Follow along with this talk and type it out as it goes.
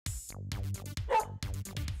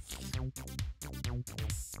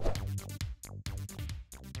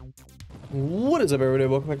What is up, everybody?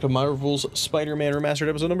 Welcome back to Marvel's Spider-Man Remastered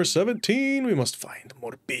episode number 17. We must find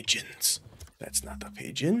more pigeons. That's not a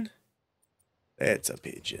pigeon. That's a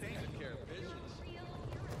pigeon.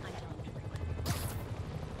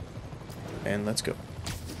 And let's go.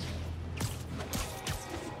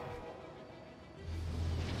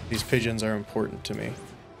 These pigeons are important to me.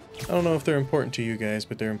 I don't know if they're important to you guys,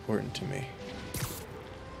 but they're important to me.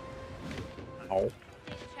 Ow.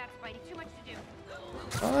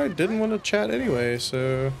 I didn't want to chat anyway,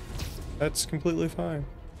 so that's completely fine.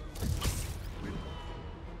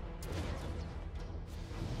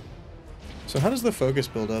 So how does the focus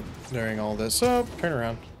build up during all this? Oh, turn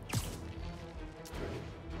around.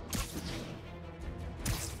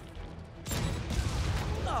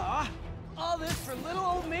 Aw, all this for little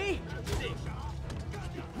old me?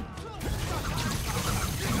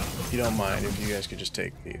 If you don't mind, if you guys could just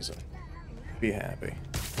take these and be happy.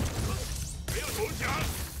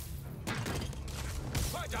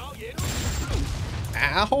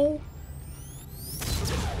 Ow!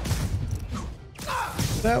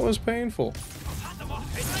 That was painful.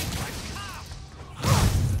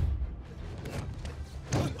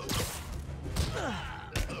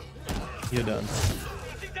 You're done.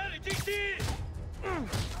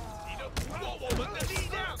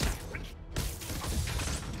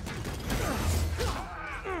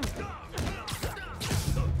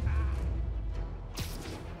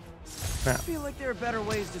 I feel like there are better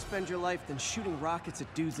ways to spend your life than shooting rockets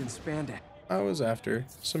at dudes in spandex. I was after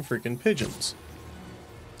some freaking pigeons.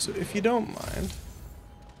 So if you don't mind,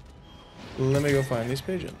 let me go find these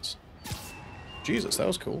pigeons. Jesus, that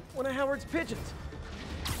was cool. One of Howard's pigeons.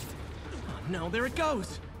 Oh no, there it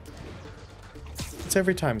goes. It's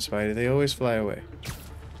every time, Spidey. They always fly away.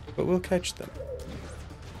 But we'll catch them.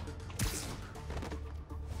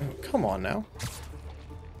 Oh, come on now.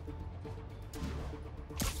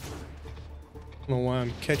 I don't know why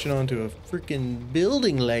I'm catching onto a freaking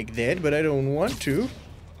building like that, but I don't want to.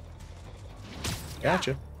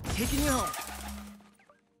 Gotcha. Taking you home.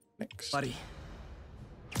 Next. Buddy.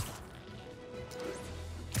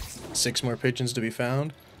 6 more pigeons to be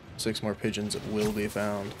found. 6 more pigeons will be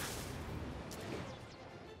found.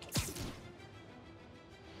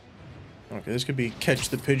 Okay, this could be Catch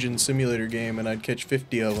the Pigeon Simulator game and I'd catch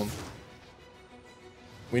 50 of them.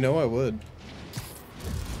 We know I would.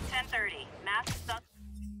 10:30. Masked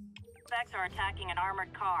suspects are attacking an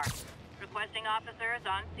armored car. Requesting officers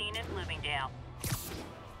on scene at Bloomingdale.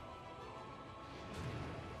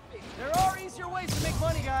 There are easier ways to make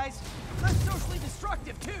money, guys. Less socially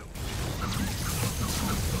destructive, too.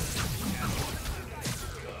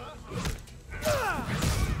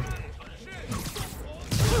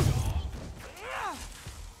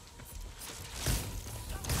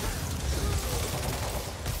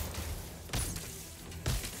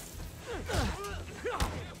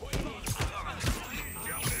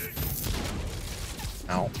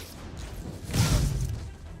 Ow.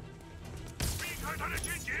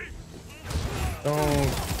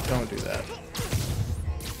 Don't do that.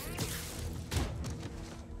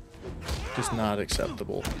 Just not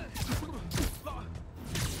acceptable.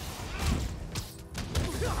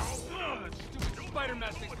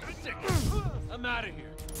 Spider-Man sick. I'm out of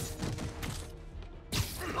here.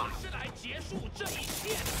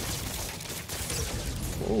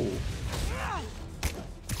 Whoa.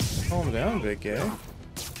 Calm down, big guy.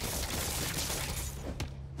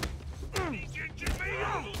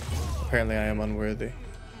 Apparently I am unworthy.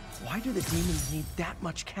 Why do the demons need that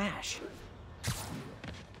much cash?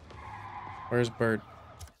 Where's Bird?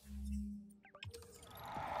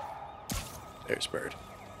 There's Bird.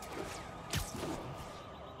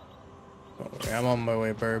 Don't worry, I'm on my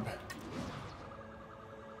way, Burb.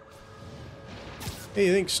 Hey,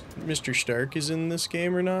 you think Mr. Stark is in this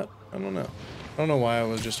game or not? I don't know. I don't know why I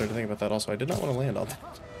was just started thinking about that. Also, I did not want to land on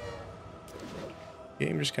that. The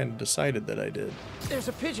game just kind of decided that I did. There's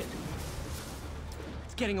a pigeon.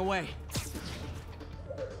 It's getting away.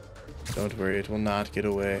 Don't worry, it will not get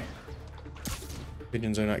away.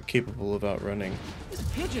 Pigeons are not capable of outrunning This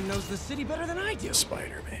pigeon knows the city better than I do.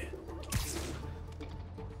 Spider-Man.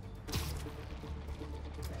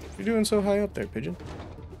 You're doing so high up there, pigeon.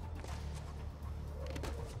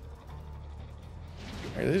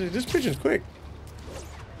 Alright, this pigeon's quick.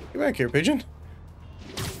 Get back here, pigeon.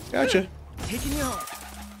 Gotcha. Taking you home.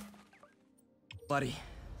 Buddy.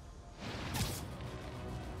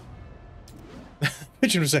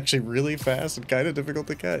 Pigeon was actually really fast and kind of difficult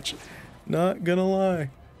to catch. Not gonna lie.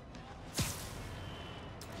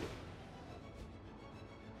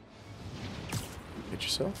 Get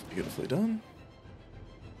yourself beautifully done.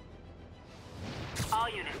 All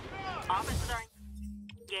units. Officers are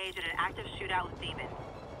engaged in an active shootout with demons.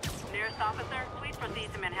 Nearest officer, please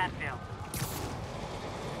proceed to Manhattanville.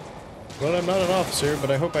 Well, I'm not an officer, but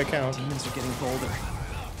I hope I count. Demons are getting bolder.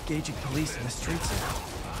 Engaging police in the streets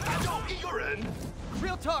now.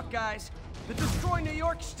 Real talk, guys. The Destroy New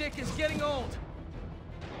York shtick is getting old.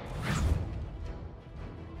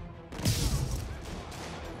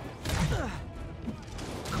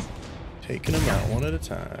 Taking them out one at a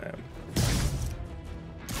time.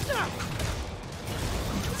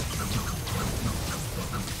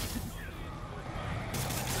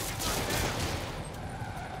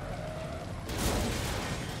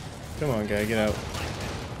 Come on, guy, get out.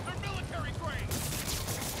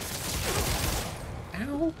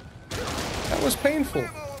 Ow! That was painful.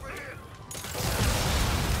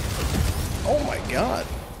 Oh my god.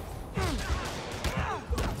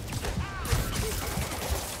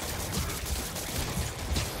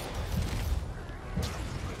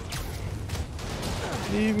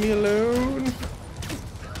 Leave me alone.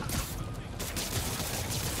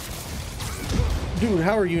 Dude,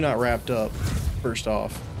 how are you not wrapped up? First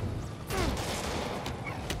off.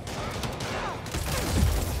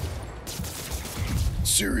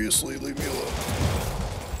 Seriously, leave me alone.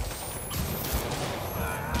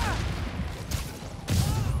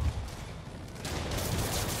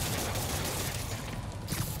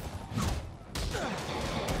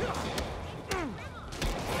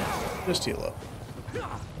 Just heal up.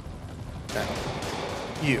 Now,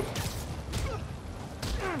 you.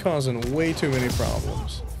 Causing way too many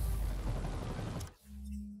problems.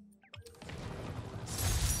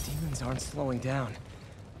 Demons aren't slowing down.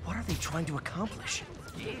 What are they trying to accomplish?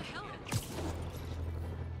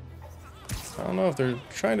 I don't know if they're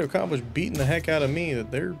trying to accomplish beating the heck out of me,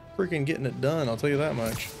 that they're freaking getting it done, I'll tell you that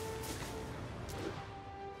much.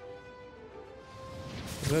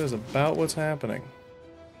 That is about what's happening.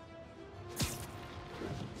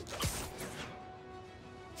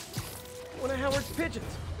 One of Howard's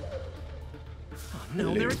pigeons. Oh no,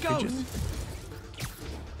 Hello, there it goes. pigeon.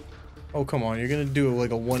 Oh, come on, you're gonna do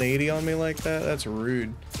like a 180 on me like that? That's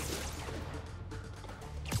rude.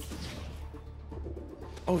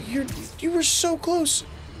 Oh, you were so close.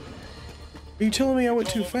 Are you telling me I went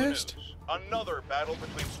too fast? Another battle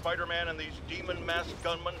between Spider-Man and these demon-masked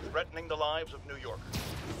gunmen threatening the lives of New Yorkers.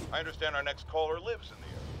 I understand our next caller lives in the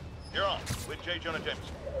area. You're on with J. Jonah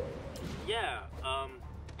Jameson. Yeah,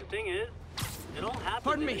 the thing is, it all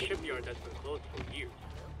happened in a shipyard that's been closed for years.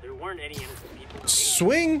 There weren't any innocent people.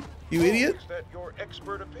 Swing, you idiot. Is that your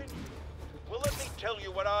expert opinion? Well, let me tell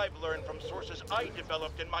you what I've learned from sources I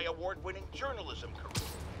developed in my award-winning journalism career.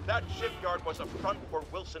 That shipyard was a front for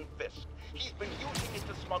Wilson Fisk. He's been using it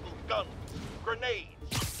to smuggle guns,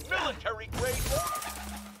 grenades, military-grade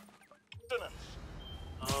ordnance.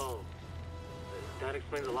 Oh, that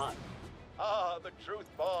explains a lot. Ah, the truth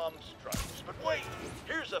bomb strikes. But wait,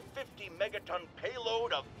 here's a 50-megaton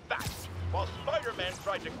payload of that. While Spider-Man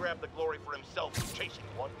tried to grab the glory for himself chasing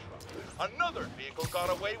one truck, another vehicle got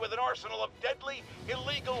away with an arsenal of deadly,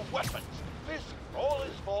 illegal weapons. This, for all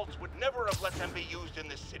his faults, would never have let them be used in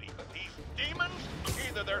this city. But these demons,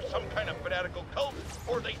 either they're some kind of fanatical cult,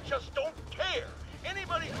 or they just don't care.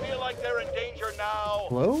 Anybody feel like they're in danger now?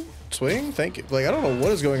 Hello? Swing? Thank you. Like, I don't know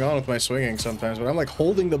what is going on with my swinging sometimes, but I'm like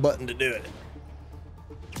holding the button to do it.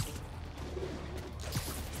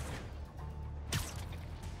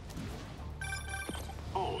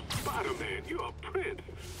 Oh, Spider-Man, you're a prince.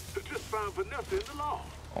 Just found Vanessa in the law.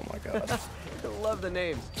 Oh my god. I love the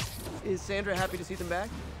names. Is Sandra happy to see them back?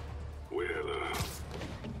 Well,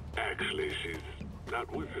 actually, she's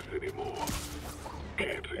not with us anymore.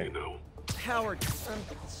 Cancer, you know. Howard,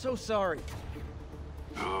 I'm so sorry.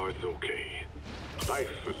 Oh, it's okay. Life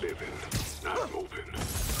for living, not moping.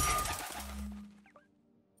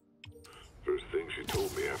 First thing she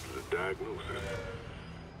told me after the diagnosis.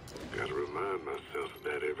 Gotta remind myself of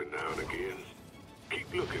that every now and again.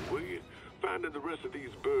 Keep looking, will you? Finding the rest of these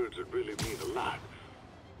birds would really mean a lot.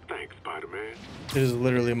 Thanks, Spider-Man. It is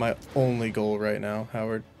literally my only goal right now,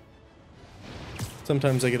 Howard.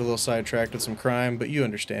 Sometimes I get a little sidetracked with some crime, but you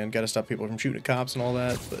understand. Gotta stop people from shooting at cops and all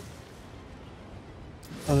that, but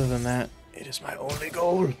other than that, it is my only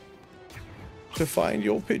goal to find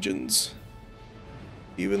your pigeons.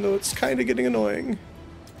 Even though it's kind of getting annoying.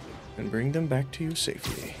 And bring them back to you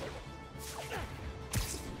safely.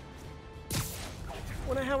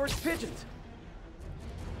 One of Howard's pigeons.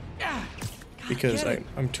 Because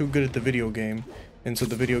I'm too good at the video game, and so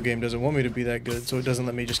the video game doesn't want me to be that good, so it doesn't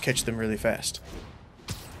let me just catch them really fast.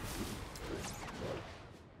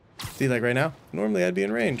 See, like right now, normally I'd be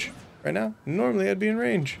in range. Right now, normally I'd be in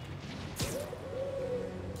range.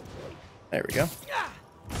 There we go.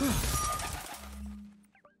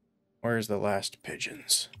 Where's the last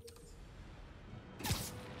pigeons?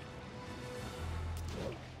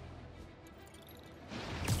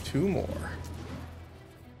 Two more.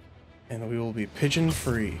 And we will be pigeon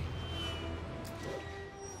free.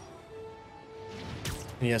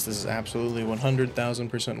 And yes, this is absolutely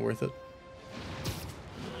 100,000% worth it.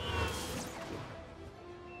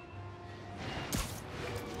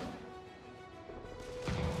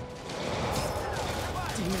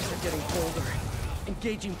 Demons are getting bolder.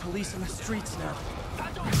 Engaging police in the streets now.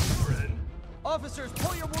 Officers,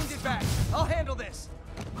 pull your wounded back. I'll handle this.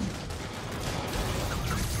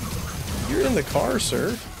 You're in the car,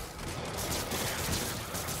 sir.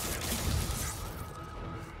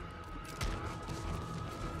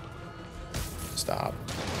 Stop.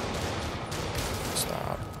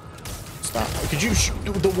 Stop. Stop. Could you shoot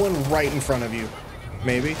the one right in front of you?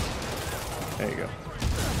 Maybe? There you go.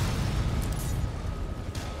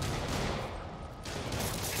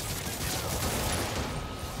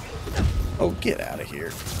 Oh, get out of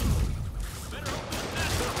here.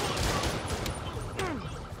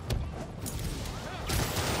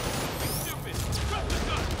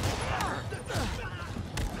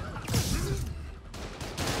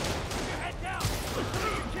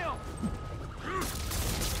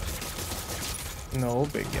 No,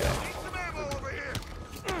 big guy.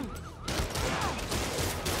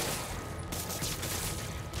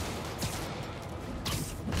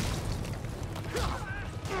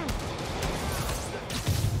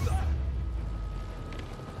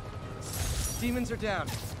 Demons are down.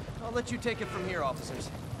 I'll let you take it from here,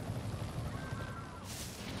 officers.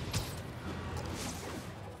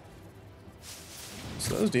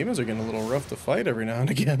 So those demons are getting a little rough to fight every now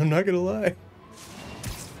and again, I'm not gonna lie.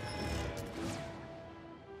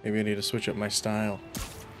 Maybe I need to switch up my style.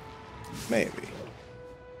 Maybe.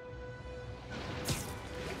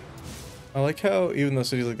 I like how even though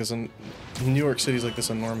cities like this, New York City's like this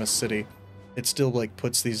enormous city, it still like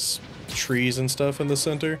puts these trees and stuff in the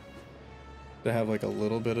center to have like a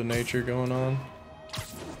little bit of nature going on.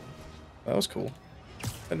 That was cool.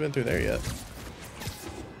 Hadn't been through there yet.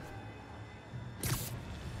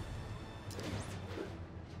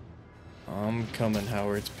 I'm coming,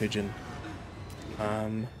 Howard's pigeon.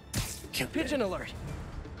 Pigeon alert!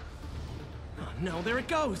 Oh no, there it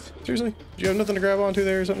goes! Seriously? Do you have nothing to grab onto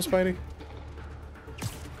there or something, Spidey?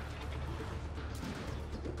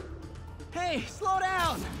 Hey, slow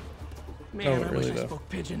down! Man, Oh, I really, wish I though? spoke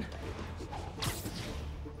pigeon.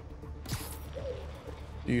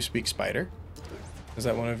 Do you speak spider? Is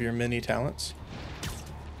that one of your many talents?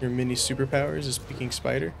 Your many superpowers is speaking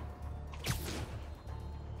spider?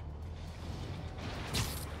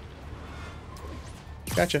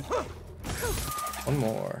 Gotcha. One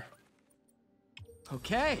more.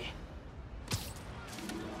 Okay.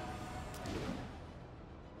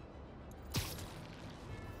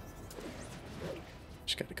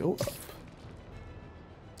 Just gotta go up.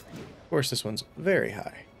 Of course, this one's very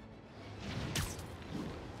high.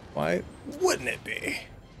 Why wouldn't it be?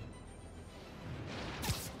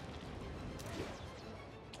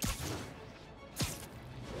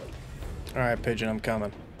 Alright, pigeon, I'm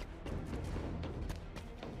coming.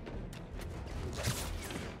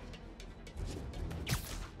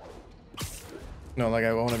 No, like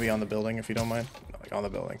I want to be on the building if you don't mind. No, like on the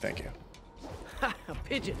building, thank you. Ha! A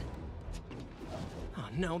pigeon! Oh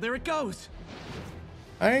no, there it goes!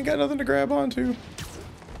 I ain't got nothing to grab onto.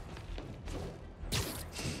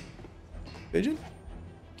 Pigeon?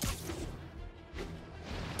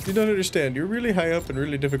 You don't understand. You're really high up and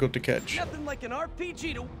really difficult to catch. Nothing like an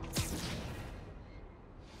RPG to...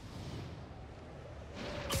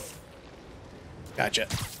 Gotcha.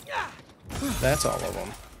 That's all of them.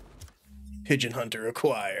 Pigeon hunter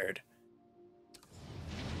acquired.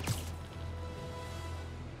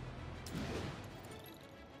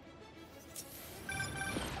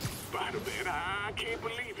 Spider-Man, I can't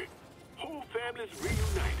believe it. Whole family's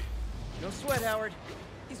reunited. No sweat, Howard.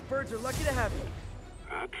 These birds are lucky to have you.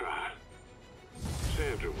 I try.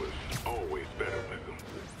 Sandra was always better with them.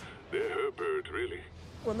 They're her birds, really.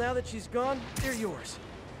 Well, now that she's gone, they're yours.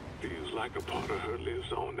 Feels like a part of her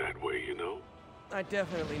lives on that way, you know? I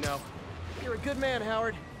definitely know. You're a good man,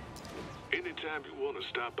 Howard. Anytime you want to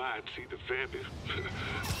stop by and see the family,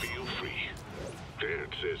 feel free.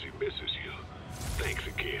 Darren says he misses you. Thanks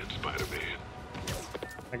again, Spider-Man.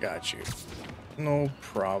 I got you. No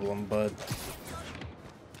problem, bud.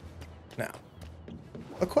 Now,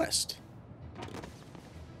 a quest.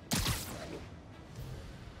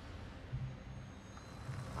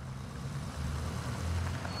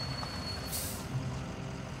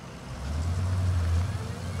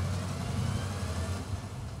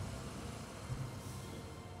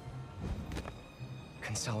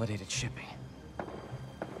 Consolidated shipping.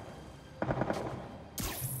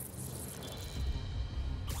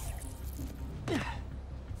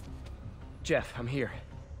 Jeff, I'm here.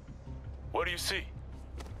 What do you see?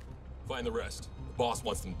 Find the rest. The boss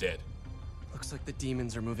wants them dead. Looks like the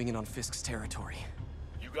demons are moving in on Fisk's territory.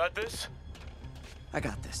 You got this? I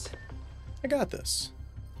got this. I got this.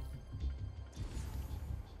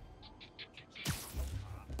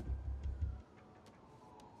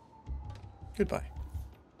 Goodbye.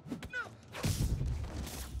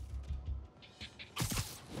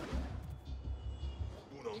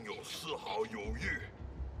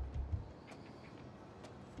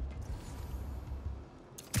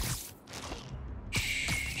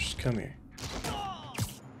 Just come here.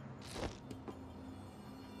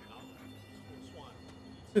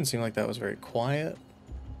 Didn't seem like that was very quiet,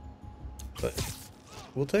 but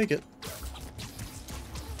we'll take it.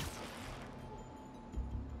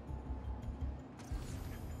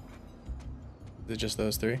 Is it just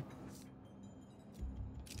those three?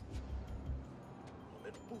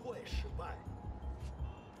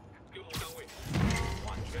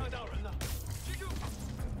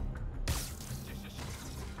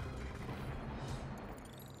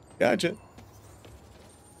 Gotcha.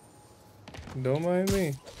 Don't mind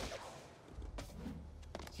me.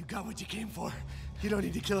 You got what you came for. You don't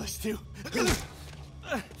need to kill us too.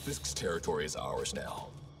 Fisk's territory is ours now.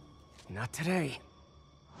 Not today.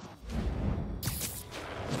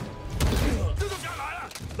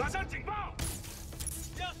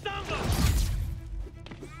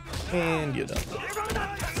 And you're done.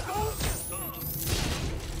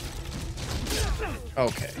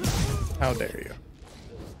 Okay. How dare you?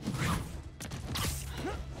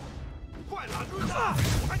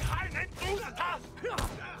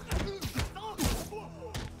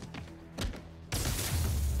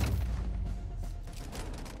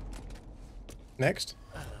 Next.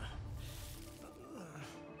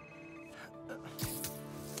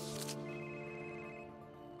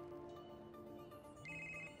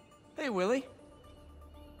 Hey, Willie.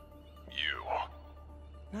 You.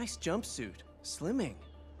 Nice jumpsuit. Slimming.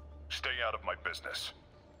 Stay out of my business.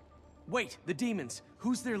 Wait, the demons.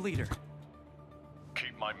 Who's their leader?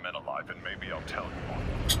 Keep my men alive and maybe I'll tell you.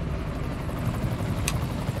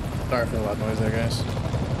 Sorry for the loud noise there, guys.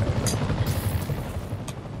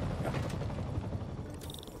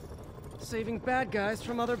 Saving bad guys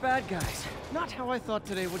from other bad guys. Not how I thought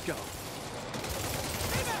today would go.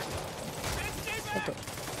 What the?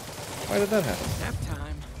 Why did that happen? Nap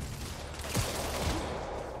time.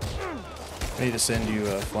 I need to send you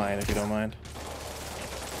flying if you don't mind.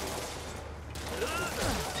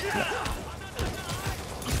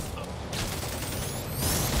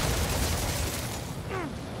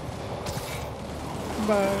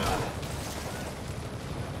 Bye.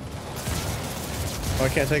 Oh, I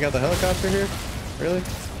can't take out the helicopter here? Really?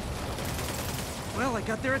 Well, I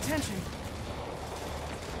got their attention.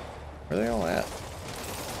 Where are they all at?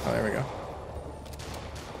 Oh, there we go.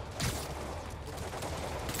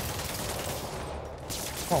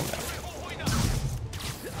 Calm down.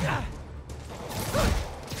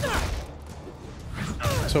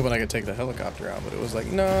 I was hoping I could take the helicopter out, but it was like,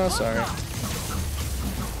 no, sorry.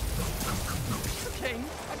 Okay,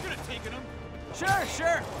 I could have taken him.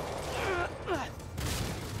 Sure.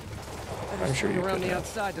 I'm sure you around could the have.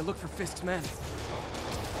 outside to look for Fisk's men.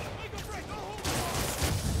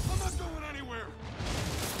 I'm not going anywhere.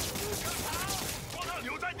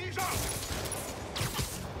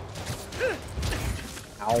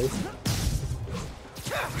 Ow.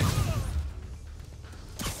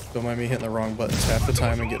 Don't mind me hitting the wrong buttons half the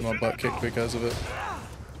time and getting my butt kicked because of it.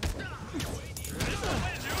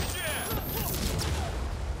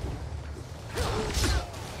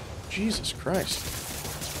 Jesus Christ.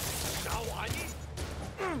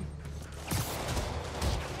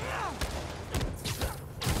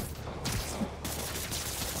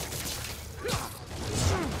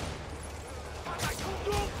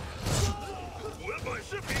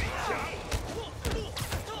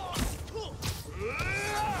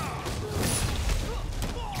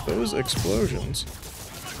 Those explosions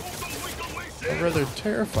are rather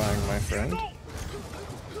terrifying, my friend.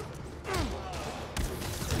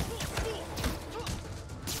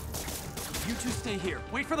 You two stay here.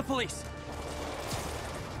 Wait for the police.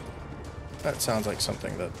 That sounds like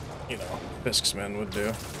something that, you know, Fisk's men would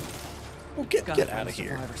do. Well, get out of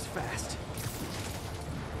here. Survivors fast.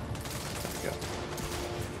 There we go.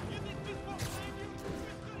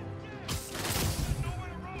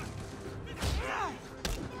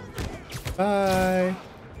 Bye.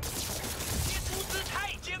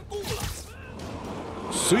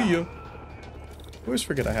 See ya. I always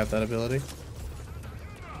forget I have that ability.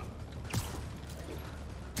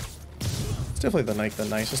 definitely the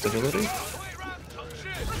nicest ability.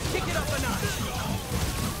 Let's kick it up a notch.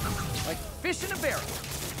 Like fish in a barrel.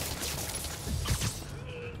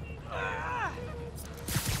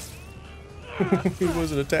 He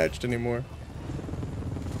wasn't attached anymore.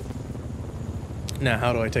 Now,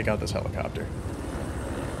 how do I take out this helicopter?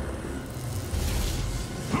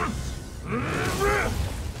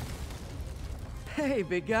 Hey,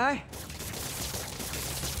 big guy.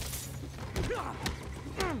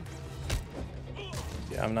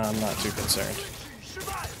 Yeah, I'm not too concerned.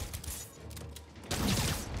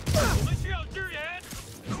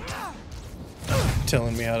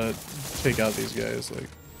 Telling me how to take out these guys, like.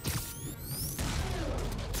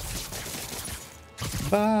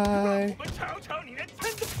 Bye.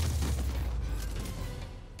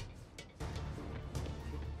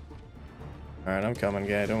 Alright, I'm coming,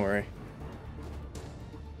 guy, don't worry.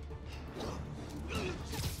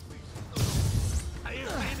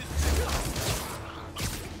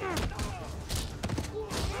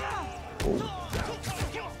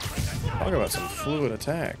 Talk about some fluid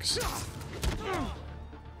attacks.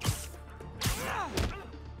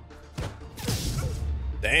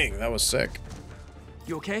 Dang, that was sick.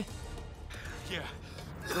 You okay? Yeah.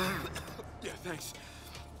 Yeah, thanks.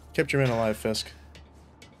 Kept your men alive, Fisk.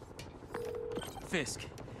 Fisk,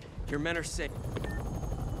 your men are safe.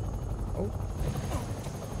 Oh.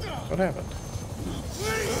 What happened?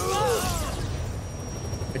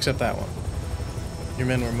 Except that one. Your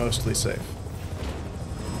men were mostly safe.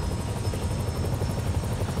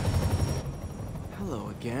 Hello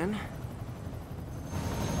again.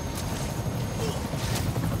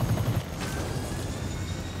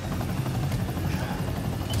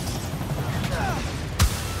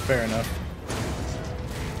 Fair enough.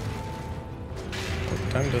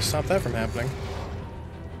 Time to stop that from happening.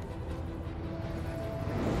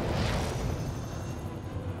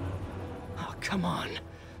 Oh, come on.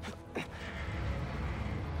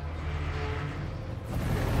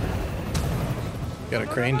 Got a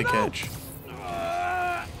crane to catch.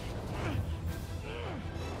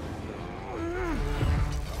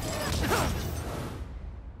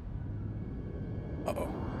 Uh-oh.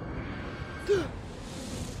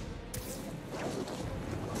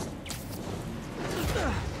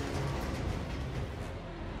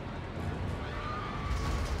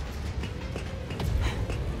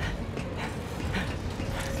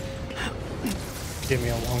 Gave me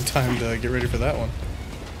a long time to get ready for that one.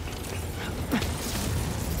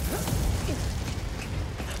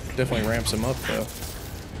 Definitely ramps him up though.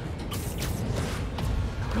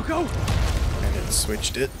 Go, go! And it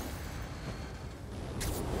switched it.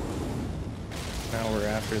 Now we're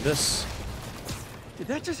after this. Did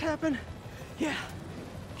that just happen? Yeah.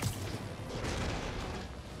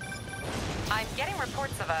 I'm getting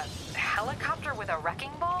reports of a helicopter with a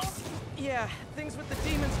wrecking ball. Yeah, things with the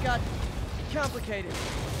demons got complicated.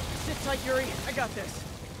 Sit tight, Yuri. I got this.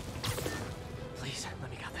 Please,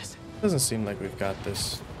 let me got this. Doesn't seem like we've got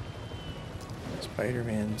this.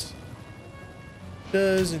 Spider-Man's.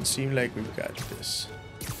 Doesn't seem like we've got this.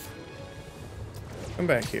 Come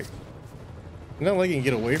back here. Not like it can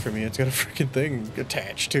get away from me. It's got a freaking thing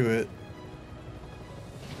attached to it.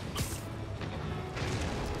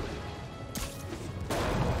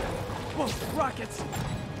 Whoa, rockets!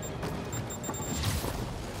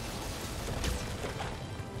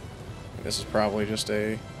 This is probably just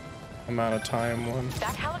a amount of time one.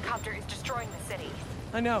 That helicopter is destroying the city.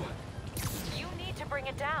 I know. You need to bring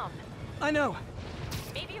it down. I know.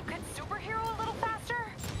 Maybe you could superhero a little faster?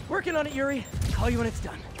 Working on it, Yuri. Call you when it's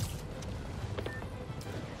done.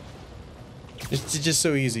 It's just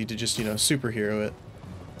so easy to just, you know, superhero it.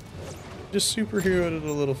 Just superhero it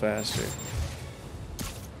a little faster.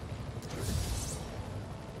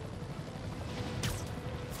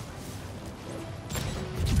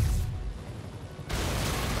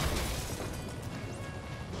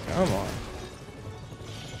 Come on.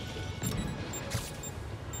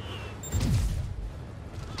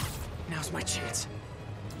 Now's my chance.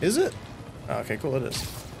 Is it? Oh, okay, cool, it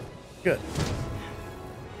is. Good.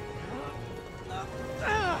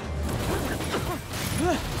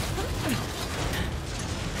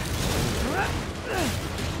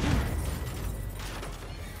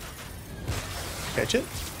 Catch it?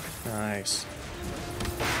 Nice.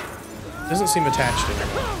 Doesn't seem attached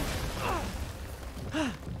anymore.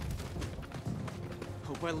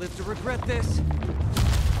 Hope I live to regret this.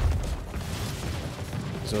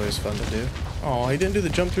 It's always fun to do. Oh, he didn't do the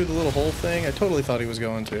jump through the little hole thing? I totally thought he was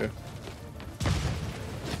going to.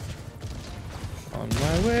 On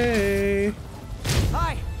my way.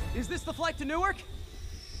 Hi, is this the flight to Newark?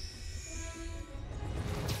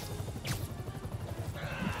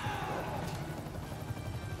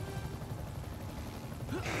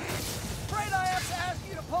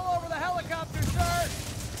 to pull over the helicopter, sir!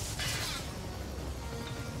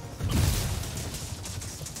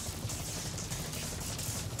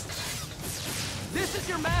 This is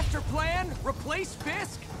your master plan? Replace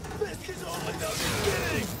Fisk? This is only the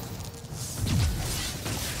beginning!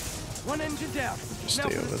 One engine down. Just Now stay for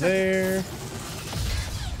the over second. there.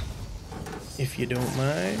 If you don't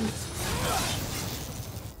mind.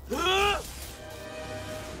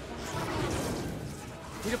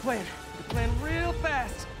 Need a plan. Need a plan real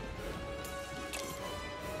fast.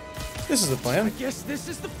 This is the plan. I guess this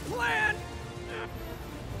is the plan!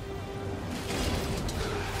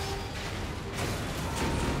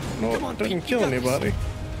 No, Come on, it doesn't Pete, kill you got anybody.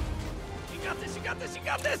 You got this, you got this, you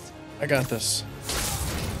got this! I got this.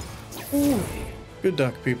 Ooh. Good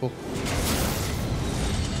duck, people.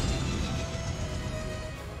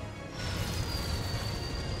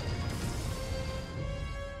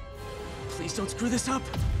 Please don't screw this up.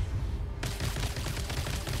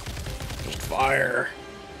 Just fire.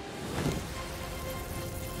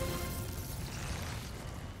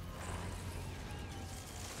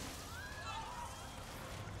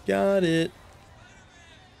 Got it.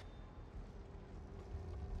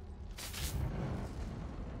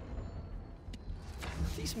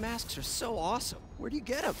 These masks are so awesome. Where do you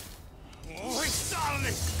get them? Oh,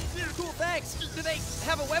 Cool, thanks. Do they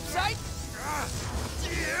have a website?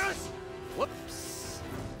 yes! Whoops.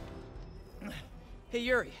 Hey,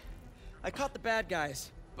 Yuri. I caught the bad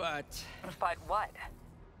guys, but But what?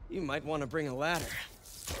 you might want to bring a ladder.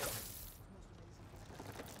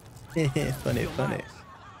 Funny, funny.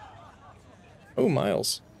 Oh,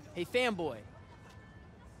 Miles. Hey, fanboy.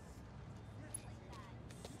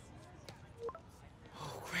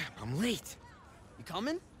 Oh, crap, I'm late. You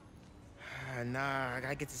coming? Nah, I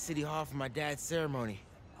gotta get to City Hall for my dad's ceremony.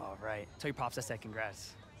 All right. Tell your pops I said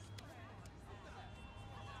congrats.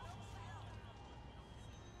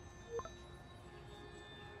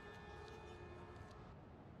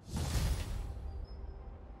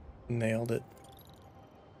 Nailed it.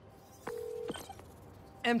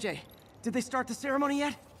 MJ, did they start the ceremony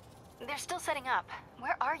yet? They're still setting up.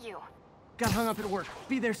 Where are you? Got hung up at work.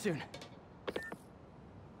 Be there soon.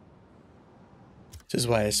 This is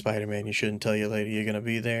why as Spider-Man you shouldn't tell your lady you're gonna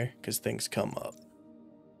be there, because things come up.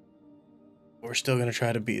 We're still gonna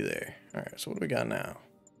try to be there. Alright, so what do we got now?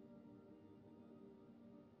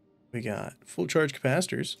 We got full charge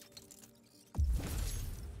capacitors.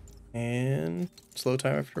 And slow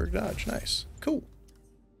time after dodge. Nice. Cool.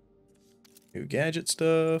 New gadget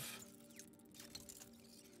stuff.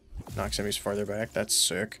 Knocks enemies farther back. That's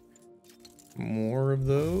sick. More of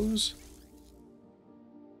those.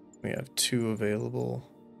 We have 2 available.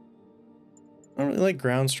 I don't really like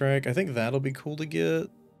ground strike. I think that'll be cool to get.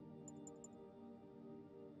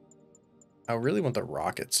 I really want the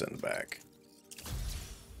rocket send back.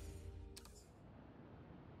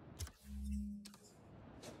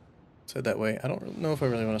 So that way, I don't know if I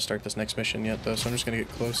really want to start this next mission yet though, so I'm just going to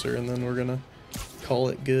get closer and then we're going to call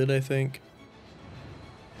it good, I think.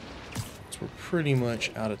 So we're pretty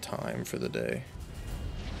much out of time for the day.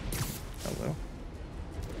 Hello.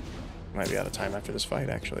 Might be out of time after this fight,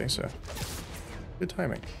 actually, so good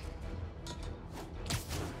timing.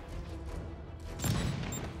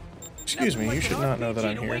 Excuse me, you should not know that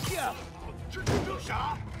I'm here.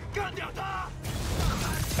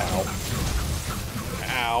 Ow.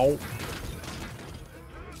 Ow.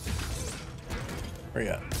 Where you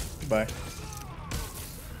at? Goodbye.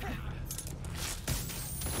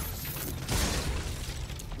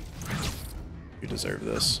 You deserve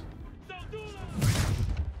this.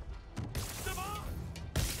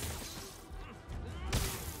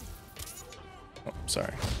 Oh,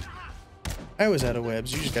 sorry. I was out of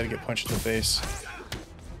webs. You just gotta get punched in the face.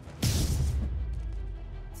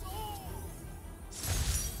 I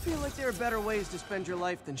feel like there are better ways to spend your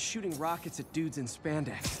life than shooting rockets at dudes in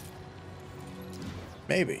spandex.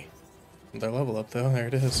 Maybe. Their level up, though. There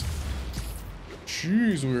it is.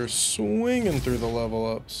 Jeez, we're swinging through the level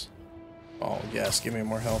ups. Oh, yes. Give me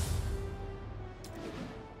more health.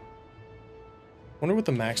 Wonder what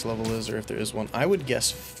the max level is, or if there is one. I would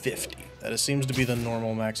guess 50. That seems to be the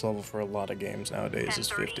normal max level for a lot of games nowadays, is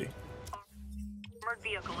 50. Armored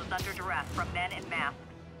vehicle is under duress from men in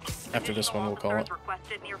masks. After this one, we'll call it.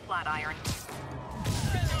 Requested near Flatiron.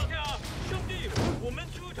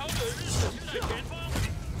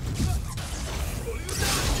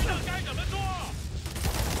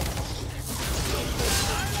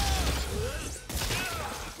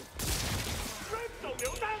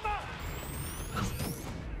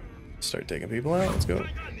 Start taking people out. Let's go.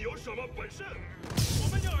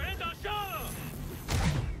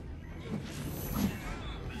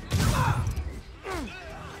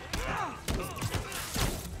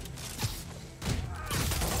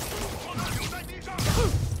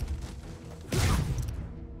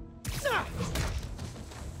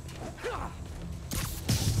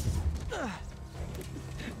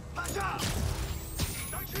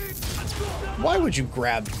 Why would you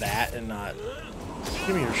grab that and not...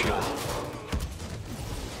 Give me your shield.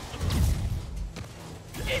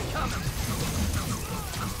 Incoming!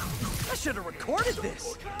 I should have recorded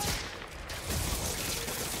this.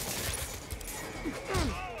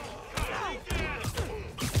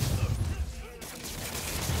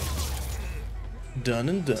 Done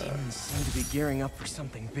and done. Demons seem to be gearing up for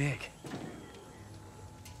something big.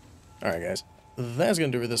 Alright, guys. That's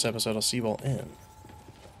going to do it for this episode. I'll see you all in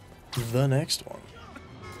the next one.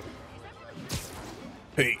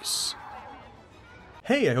 Peace.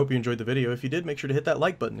 Hey, I hope you enjoyed the video. If you did, make sure to hit that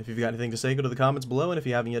like button. If you've got anything to say, go to the comments below. And if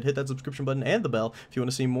you haven't yet, hit that subscription button and the bell. If you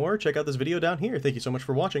want to see more, check out this video down here. Thank you so much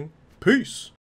for watching. Peace.